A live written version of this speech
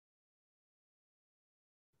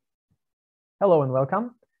Hello and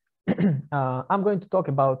welcome. I'm going to talk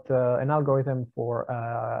about an algorithm for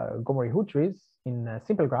Gomory-Hu trees in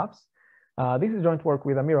simple graphs. This is joint work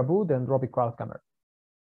with Amir Abboud and Krauthgamer.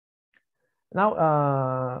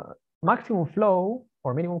 Now, maximum flow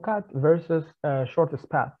or minimum cut versus shortest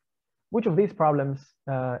path. Which of these problems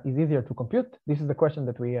is easier to compute? This is the question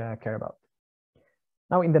that we care about.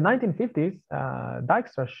 Now, in the 1950s,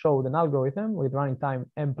 Dijkstra showed an algorithm with running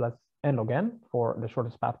time m plus n log n for the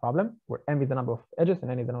shortest path problem, where m is the number of edges and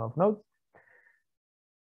n is the number of nodes.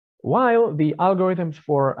 While the algorithms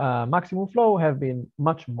for maximum flow have been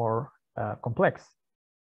much more complex.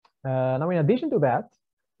 Now, in addition to that,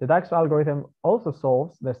 the Dijkstra algorithm also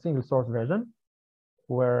solves the single source version,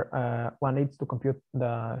 where one needs to compute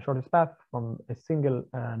the shortest path from a single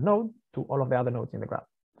node to all of the other nodes in the graph.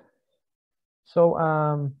 So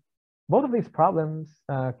both of these problems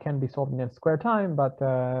can be solved in n squared time, but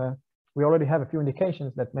we already have a few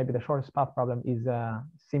indications that maybe the shortest path problem is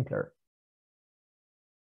simpler.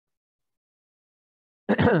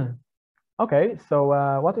 Okay, so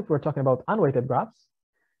what if we're talking about unweighted graphs?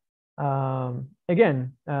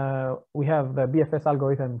 Again, we have the BFS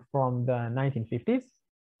algorithm from the 1950s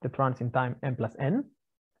that runs in time m plus n.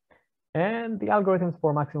 And the algorithms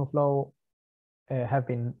for maximum flow have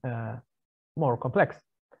been more complex.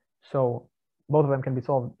 So both of them can be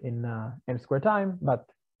solved in n squared time, but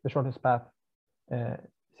the shortest path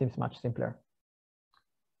seems much simpler.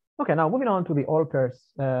 Okay, now moving on to the all pairs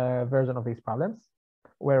version of these problems,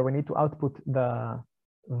 where we need to output the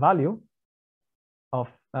value of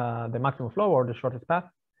the maximum flow or the shortest path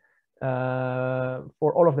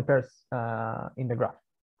for all of the pairs in the graph.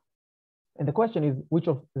 And the question is, which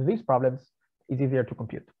of these problems is easier to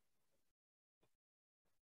compute?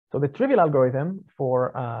 So the trivial algorithm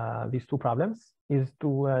for these two problems is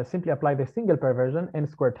to simply apply the single pair version n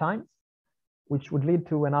squared times, which would lead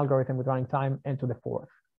to an algorithm with running time n to the fourth.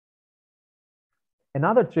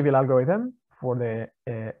 Another trivial algorithm for the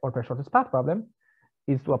all pair shortest path problem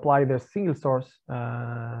is to apply the single source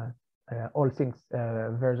all sinks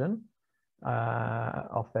version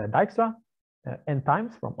of the Dijkstra n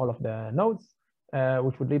times from all of the nodes,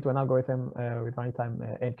 which would lead to an algorithm with running time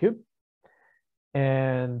n cubed.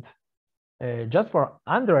 And just for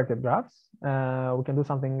undirected graphs, we can do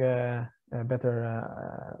something better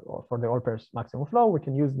for the all pairs maximum flow. We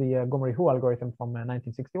can use the Gomory-Hu algorithm from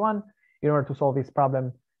 1961 in order to solve this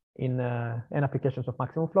problem in n applications of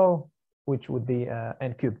maximum flow, which would be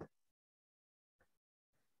n cubed.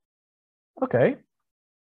 Okay.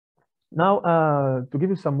 Now, to give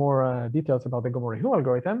you some more details about the Gomory-Hu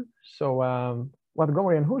algorithm. So what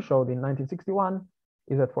Gomory and Hu showed in 1961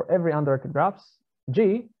 is that for every undirected graphs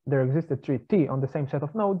G, there exists a tree T on the same set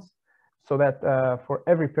of nodes, so that for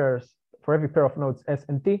every pair of nodes S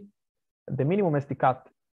and T, the minimum ST cut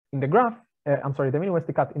in the graph, the minimum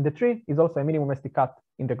ST cut in the tree is also a minimum ST cut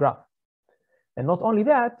in the graph. And not only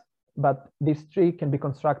that, but this tree can be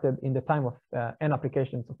constructed in the time of n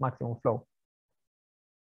applications of maximum flow.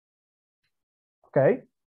 Okay.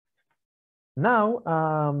 Now,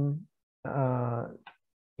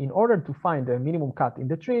 in order to find the minimum cut in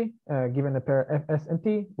the tree, given a pair F, S, and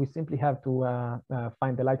T, we simply have to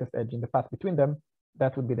find the lightest edge in the path between them.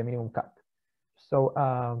 That would be the minimum cut. So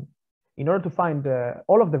in order to find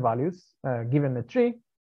all of the values given a tree,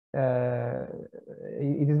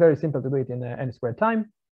 it is very simple to do it in n squared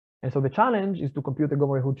time. And so the challenge is to compute the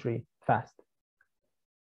Gomory-Hu tree fast.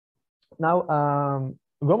 Now,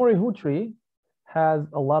 Gomory-Hu tree has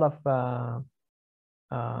a lot of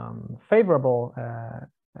favorable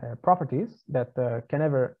properties that can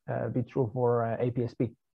never be true for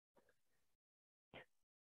APSP.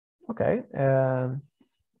 Okay.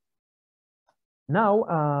 Now,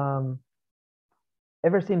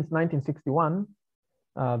 ever since 1961,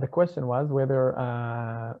 the question was whether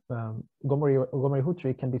Gomory-Hu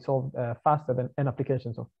tree can be solved faster than n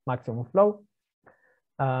applications of maximum flow.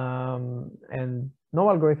 And no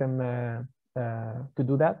algorithm to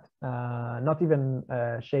do that, not even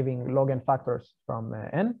shaving log n factors from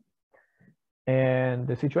n. And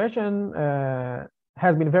the situation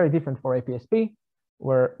has been very different for APSP,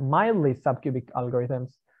 where mildly subcubic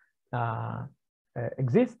algorithms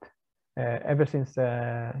exist ever since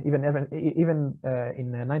even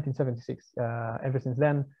in 1976. Ever since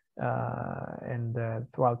then, and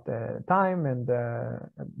throughout time, and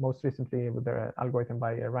most recently with the algorithm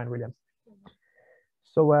by Ryan Williams.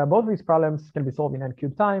 So both of these problems can be solved in n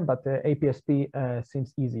cubed time, but APSP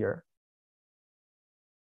seems easier.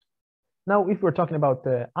 Now, if we're talking about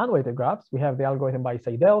unweighted graphs, we have the algorithm by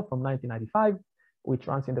Seidel from 1995, which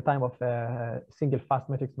runs in the time of single fast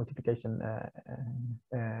matrix multiplication,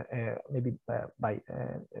 maybe by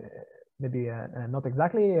maybe not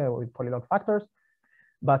exactly with polylog factors,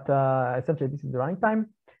 but essentially this is the running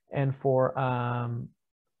time. And for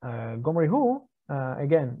Gomory-Hu,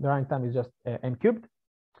 again, the running time is just n cubed.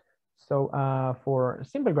 So for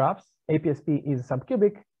simple graphs, APSP is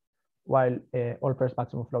subcubic, while all-pairs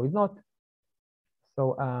maximum flow is not.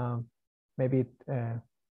 So maybe it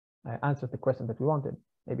answers the question that we wanted.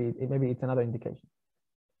 Maybe it's another indication.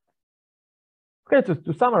 Okay,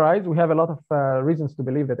 to summarize, we have a lot of reasons to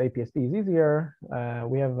believe that APSP is easier.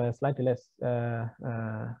 We have slightly less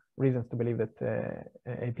reasons to believe that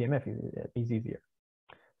APMF is easier.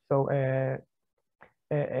 So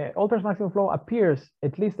all-pairs maximum flow appears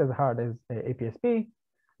at least as hard as APSP.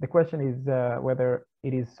 The question is whether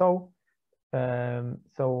it is so.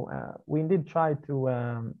 We indeed try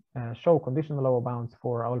to show conditional lower bounds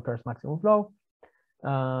for all-pairs maximum flow,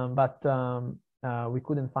 but we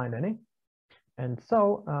couldn't find any. And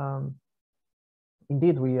so,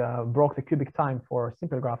 indeed, we broke the cubic time for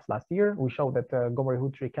simple graphs last year. We showed that Gomory-Hu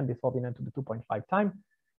tree can be solved in n to the 2.5 time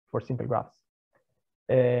for simple graphs.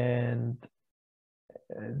 And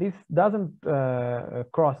this doesn't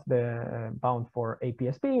cross the bound for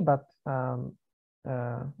APSP, but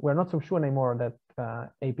we're not so sure anymore that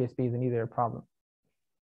APSP is an easier problem.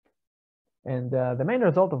 And the main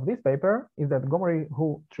result of this paper is that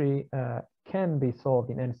Gomory-Hu tree can be solved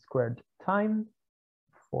in n squared time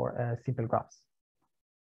for simple graphs.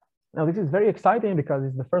 Now, this is very exciting because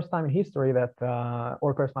it's the first time in history that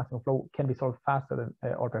all-pairs maximum flow can be solved faster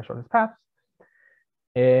than all-pairs shortest paths.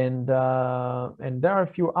 And there are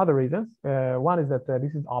a few other reasons. One is that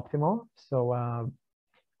this is optimal. So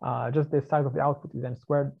just the size of the output is n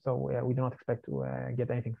squared. So we do not expect to get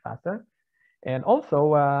anything faster. And also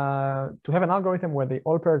to have an algorithm where the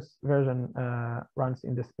all-pairs version runs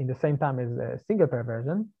in the same time as a single pair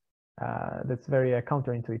version, that's very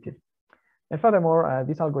counterintuitive. And furthermore,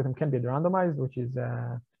 this algorithm can be randomized, which is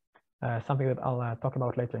something that I'll talk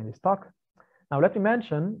about later in this talk. Now, let me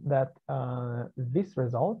mention that this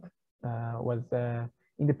result was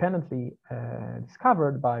independently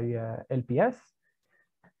discovered by LPS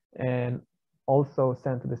and also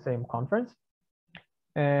sent to the same conference.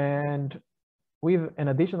 And with an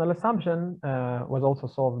additional assumption was also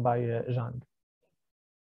solved by Zhang.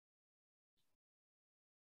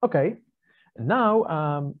 Okay,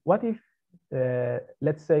 now what if,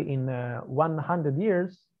 let's say in 100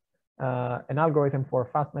 years, an algorithm for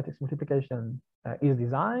fast matrix multiplication is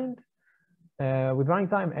designed with running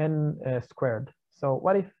time n squared. So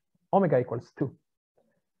what if omega equals 2?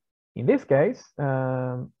 In this case,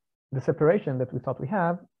 the separation that we thought we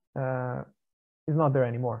have is not there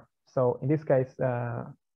anymore. So in this case,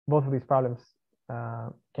 both of these problems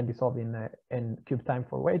can be solved in n cubed time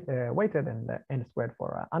for weighted and n squared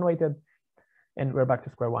for unweighted, and we're back to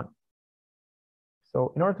square one.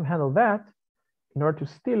 So in order to handle that, in order to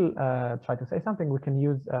still try to say something, we can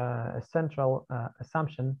use a central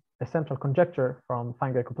assumption, a central conjecture from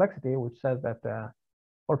fine-grained complexity, which says that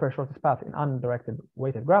all-pair shortest path in undirected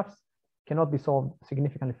weighted graphs cannot be solved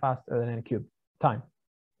significantly faster than n cubed time.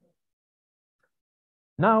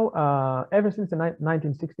 Now, ever since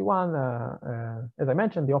 1961, as I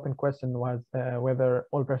mentioned, the open question was whether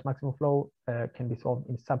all-pairs maximum flow can be solved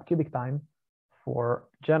in subcubic time for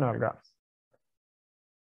general graphs.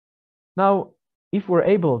 Now, if we're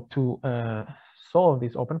able to solve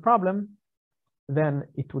this open problem, then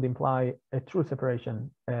it would imply a true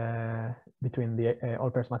separation between the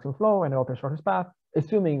all-pairs maximum flow and the all-pairs shortest path,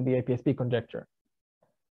 assuming the APSP conjecture.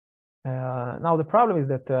 Now, the problem is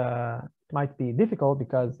that it might be difficult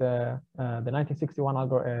because the 1961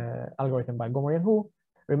 algorithm by Gomory-Hu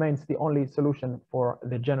remains the only solution for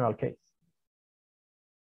the general case.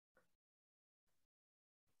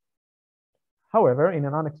 However, in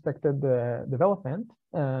an unexpected development,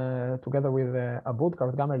 together with Abboud,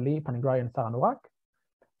 Krauthgamer, Lee, Panigrai, and Saranurak,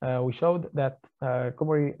 we showed that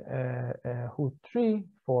Gomory-Hu tree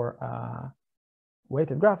for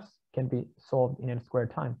weighted graphs can be solved in n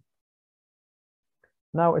squared time.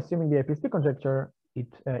 Now, assuming the APSP conjecture, it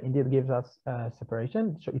indeed gives us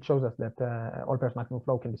separation. It shows us that all-pairs maximum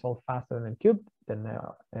flow can be solved faster than n cubed, than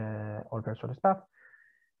all-pairs shortest path.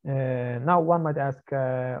 Now, one might ask,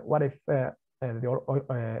 what if the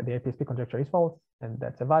APSP conjecture is false? And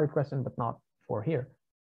that's a valid question, but not for here.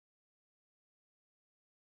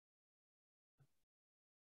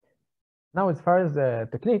 Now, as far as the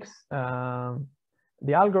techniques,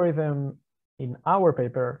 the algorithm in our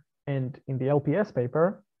paper and in the LPS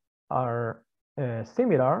paper are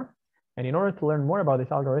similar. And in order to learn more about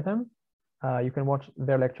this algorithm, you can watch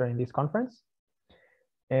their lecture in this conference.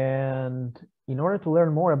 And in order to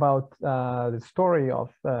learn more about the story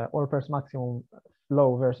of all-pairs maximum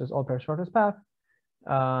flow versus all-pair shortest path,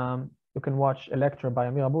 you can watch a lecture by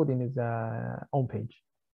Amir Abboud in his own page.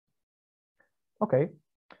 Okay,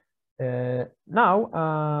 now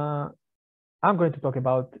I'm going to talk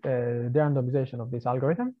about the randomization of this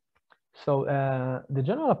algorithm. So the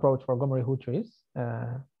general approach for Gomory-Hu trees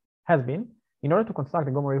has been, in order to construct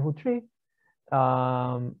a Gomory-Hu tree,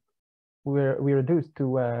 we reduce to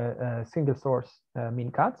a single source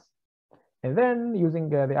mean cuts, and then using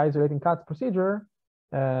the isolating cuts procedure,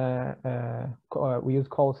 we use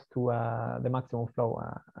calls to the maximum flow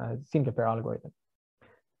single pair algorithm.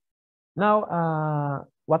 Now,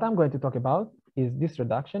 what I'm going to talk about is this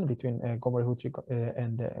reduction between Gomory-Hu tree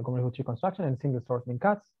and Gomory-Hu tree construction and single source mean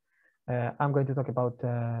cuts. I'm going to talk about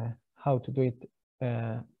how to do it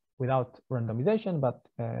without randomization, but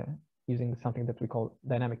using something that we call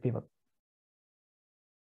dynamic pivot.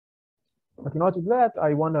 But in order to do that,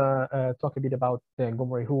 I want to talk a bit about the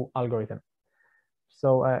Gomory-Hu algorithm. So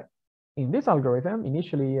in this algorithm,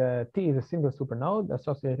 initially T is a single supernode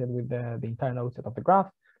associated with the entire node set of the graph.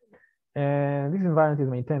 And this environment is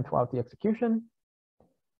maintained throughout the execution.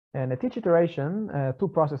 And at each iteration, two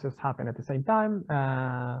processes happen at the same time.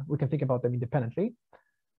 We can think about them independently.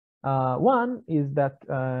 One is that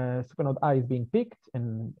supernode I is being picked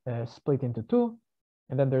and split into two.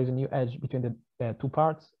 And then there is a new edge between the two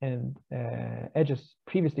parts, and edges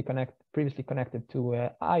previously connected to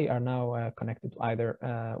I are now connected to either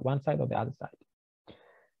one side or the other side.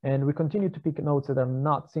 And we continue to pick nodes that are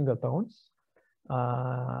not singletons,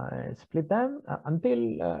 split them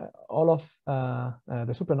until all of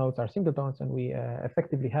the supernodes are singletons, and we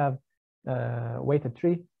effectively have a weighted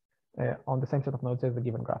tree on the same set of nodes as the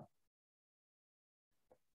given graph.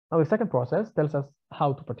 Now, the second process tells us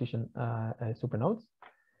how to partition supernodes.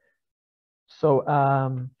 So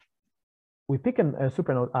we pick a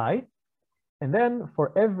supernode I, and then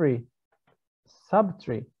for every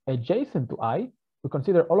subtree adjacent to I, we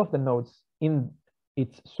consider all of the nodes in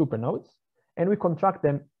its supernodes, and we contract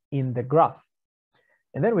them in the graph.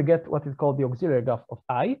 And then we get what is called the auxiliary graph of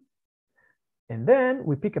I. And then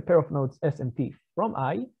we pick a pair of nodes S and T from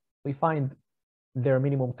I. We find their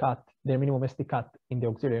minimum ST cut in the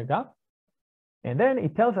auxiliary graph. And then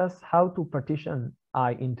it tells us how to partition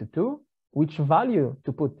I into two, which value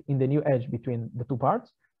to put in the new edge between the two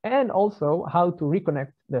parts, and also how to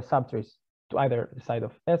reconnect the subtrees to either the side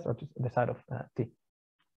of S or to the side of T.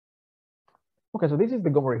 Okay, so this is the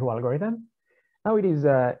Gomory-Hu algorithm. Now it is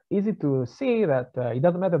easy to see that it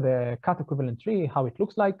doesn't matter the cut equivalent tree, how it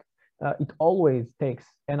looks like, it always takes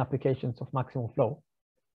n applications of maximum flow,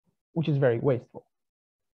 which is very wasteful.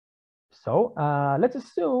 So let's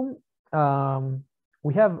assume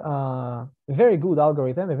we have a very good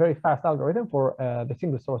algorithm, a very fast algorithm for the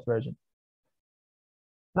single source version.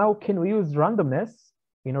 Now, can we use randomness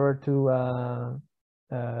in order to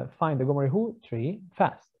find the Gomory-Hu tree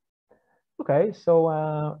fast? Okay,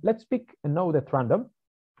 so let's pick a node at random.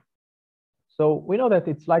 So we know that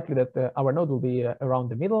it's likely that our node will be around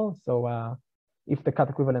the middle. So if the cut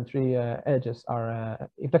equivalent tree edges are,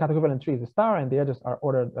 if the cut equivalent tree is a star and the edges are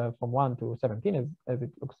ordered from 1 to 17, as it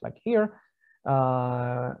looks like here,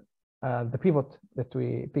 the pivot that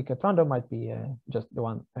we pick at random might be just the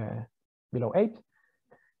one below 8.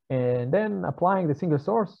 And then applying the single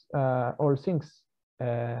source or sinks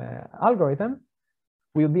algorithm,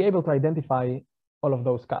 we'll be able to identify all of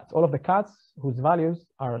those cuts, all of the cuts whose values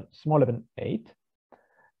are smaller than 8.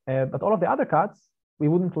 But all of the other cuts, we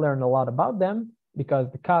wouldn't learn a lot about them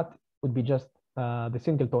because the cut would be just the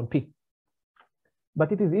singleton P.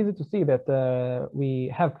 But it is easy to see that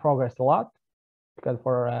we have progressed a lot, because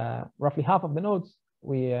for roughly half of the nodes,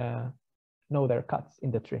 we know their cuts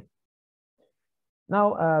in the tree.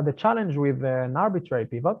 Now, the challenge with an arbitrary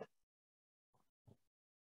pivot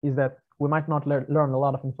is that we might not learn a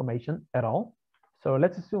lot of information at all. So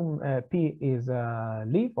let's assume P is a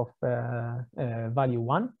leaf of value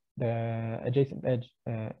 1, the adjacent edge,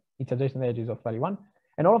 its adjacent edge is of value 1,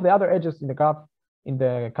 and all of the other edges in the graph in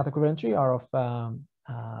the cut equivalent tree are of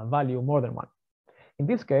value more than 1. In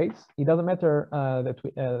this case, it doesn't matter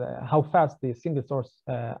how fast the single source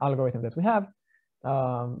algorithm that we have.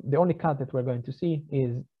 The only cut that we're going to see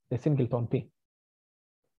is the singleton P.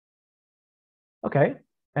 Okay,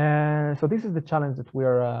 so this is the challenge that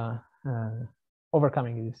we're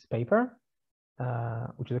overcoming in this paper,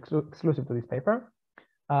 which is exclusive to this paper.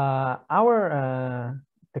 Our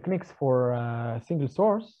techniques for single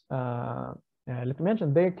source, let me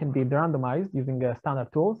mention, they can be randomized using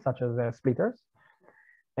standard tools such as splitters.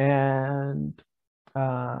 And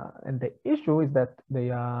the issue is that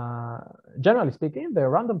generally speaking, the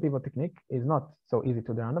random pivot technique is not so easy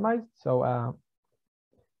to randomize. So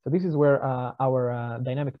So this is where our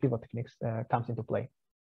dynamic pivot techniques comes into play.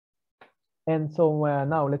 And so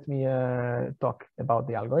now let me talk about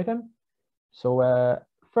the algorithm. So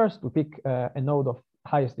first we pick a node of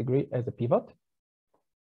highest degree as a pivot.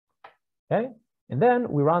 Okay, and then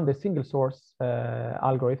we run the single source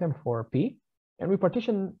algorithm for P, and we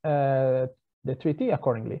partition the tree T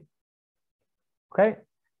accordingly. Okay,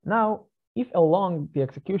 now if along the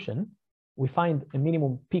execution we find a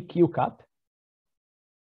minimum PQ cut,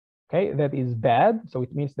 okay, that is bad. So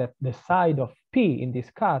it means that the side of P in this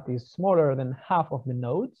cut is smaller than half of the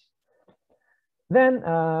nodes. Then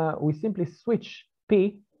we simply switch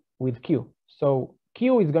P with Q. So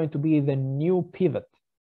Q is going to be the new pivot.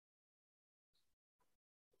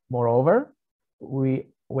 Moreover,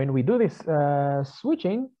 when we do this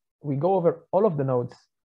switching, we go over all of the nodes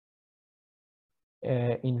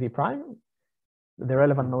in V prime, the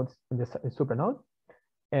relevant nodes in the supernode.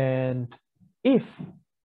 And if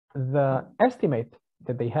the estimate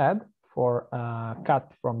that they had for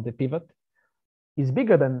cut from the pivot is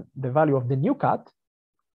bigger than the value of the new cut,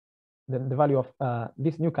 then the value of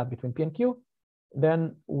this new cut between P and Q,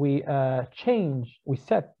 then we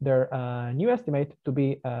set their new estimate to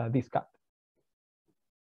be this cut.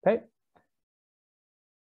 Okay.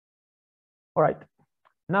 All right.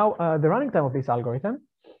 Now the running time of this algorithm,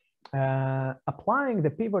 applying the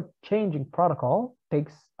pivot changing protocol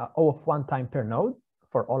takes O of 1 time per node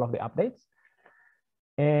for all of the updates,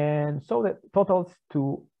 and so that totals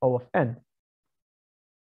to O of n.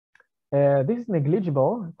 This is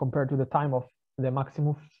negligible compared to the time of the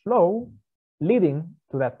maximum flow leading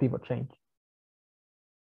to that pivot change.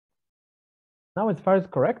 Now, as far as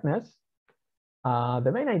correctness,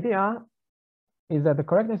 the main idea is that the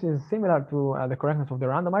correctness is similar to the correctness of the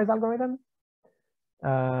randomized algorithm,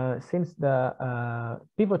 since the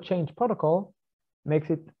pivot change protocol makes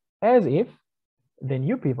it as if the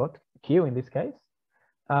new pivot, Q in this case,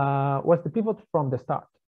 was the pivot from the start.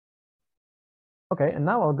 Okay, and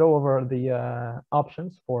now I'll go over the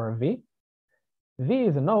options for V. V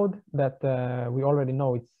is a node that we already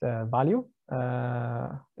know its value,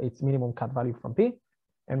 its minimum cut value from P,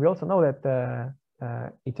 and we also know that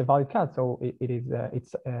it's a valid cut, so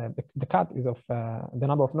the cut is of the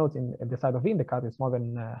number of nodes in the side of V in the cut is more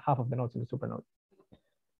than half of the nodes in the supernode.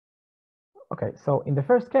 Okay, so in the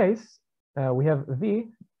first case, we have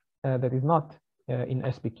V that is not in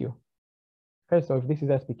SPQ. Okay, so if this is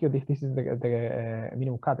SPQ, this is the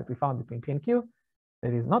minimum cut that we found between P and Q,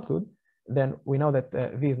 that is not good, then we know that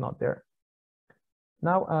V is not there.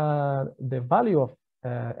 Now, the value of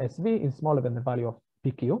SV is smaller than the value of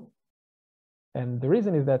PQ. And the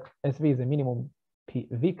reason is that SV is a minimum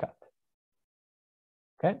PV cut.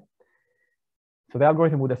 Okay. So the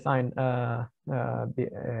algorithm would assign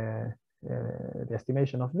the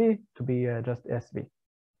estimation of V to be just SV.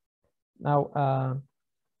 Now,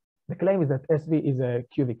 the claim is that SV is a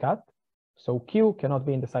QV cut. So Q cannot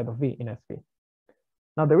be in the side of V in SV.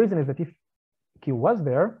 Now, the reason is that if Q was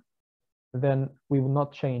there, then we will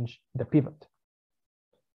not change the pivot.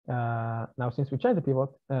 Now, since we change the pivot,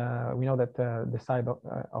 we know that the side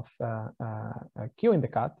of Q in the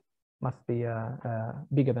cut must be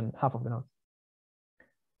bigger than half of the nodes.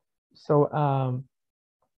 So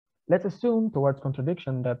let's assume towards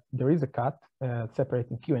contradiction that there is a cut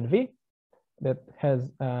separating Q and V that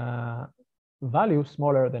has value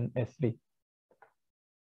smaller than SV.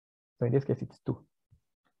 So in this case, it's 2.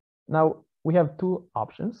 Now, we have two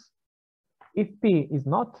options. If P is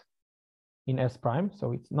not in S prime,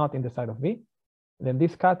 so it's not in the side of V, then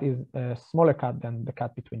this cut is a smaller cut than the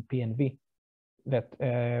cut between P and V that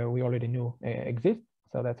we already knew exists.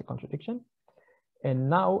 So that's a contradiction. And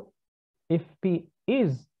now, if P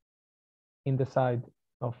is in the side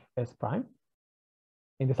of S prime,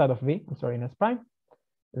 in the side of V, I'm sorry, in S prime,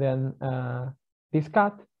 then this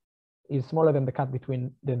cut is smaller than the cut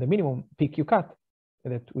between the minimum PQ cut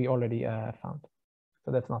that we already found.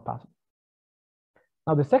 So that's not possible.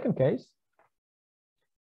 Now, the second case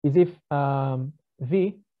is if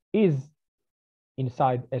V is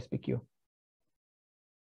inside SPQ.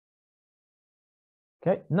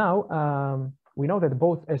 Okay, now we know that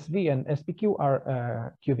both SV and SPQ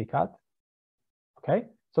are QV cut. Okay,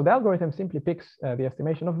 so the algorithm simply picks the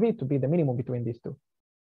estimation of V to be the minimum between these two.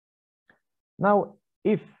 Now,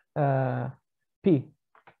 if P,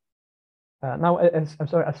 now I'm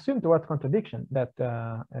sorry, assume towards contradiction that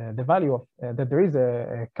the value of that there is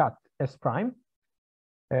a cut S prime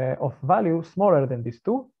of value smaller than these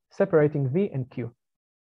two, separating V and Q.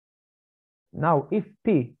 Now, if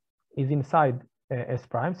P is inside S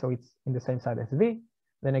prime, so it's in the same side as V,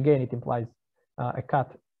 then again it implies a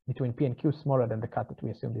cut between P and Q smaller than the cut that we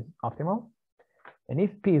assumed is optimal. And if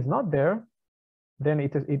P is not there, then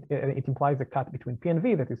it implies a cut between P and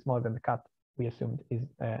V that is smaller than the cut we assumed is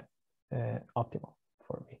optimal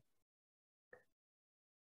for V.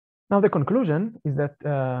 Now the conclusion is that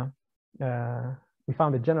we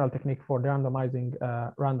found a general technique for randomizing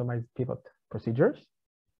randomized pivot procedures.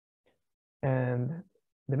 And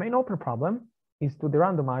the main open problem is to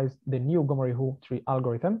de-randomize the new Gomory-Hu tree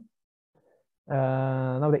algorithm.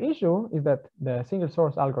 Now the issue is that the single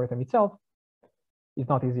source algorithm itself is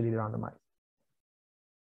not easily randomized.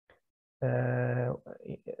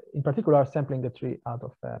 In particular, sampling the tree out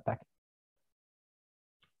of packet.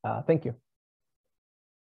 Thank you.